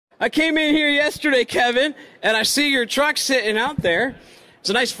I came in here yesterday, Kevin, and I see your truck sitting out there. It's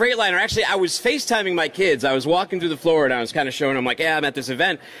a nice Freightliner. Actually, I was FaceTiming my kids. I was walking through the floor, and I was kind of showing them, like, yeah, I'm at this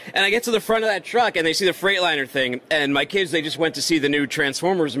event. And I get to the front of that truck, and they see the Freightliner thing. And my kids, they just went to see the new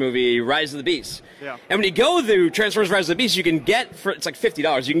Transformers movie, Rise of the Beast. Yeah. And when you go through Transformers Rise of the Beast, you can get, it's like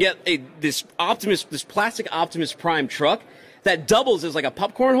 $50. You can get this plastic Optimus Prime truck that doubles as like a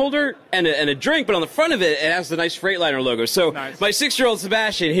popcorn holder and a drink, but on the front of it, it has the nice Freightliner logo. So nice. My 6-year-old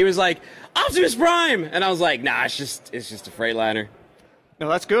Sebastian, he was like, Optimus Prime! And I was like, nah, it's just a Freightliner. No,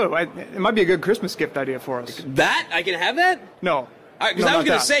 that's good. It might be a good Christmas gift idea for us. That? I can have that? No. Because I was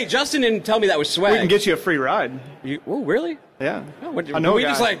going to say, Justin didn't tell me that was swag. We can get you a free ride. Oh, really? Yeah. Oh, I know we a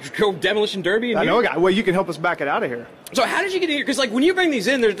guy. just like go demolition derby? I know a guy. Well, you can help us back it out of here. So how did you get in here? Because like when you bring these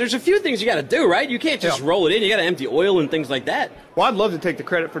in, there's a few things you got to do, right? You can't just roll it in. You got to empty oil and things like that. Well, I'd love to take the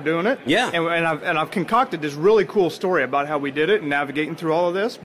credit for doing it. Yeah. And I've concocted this really cool story about how we did it and navigating through all of this.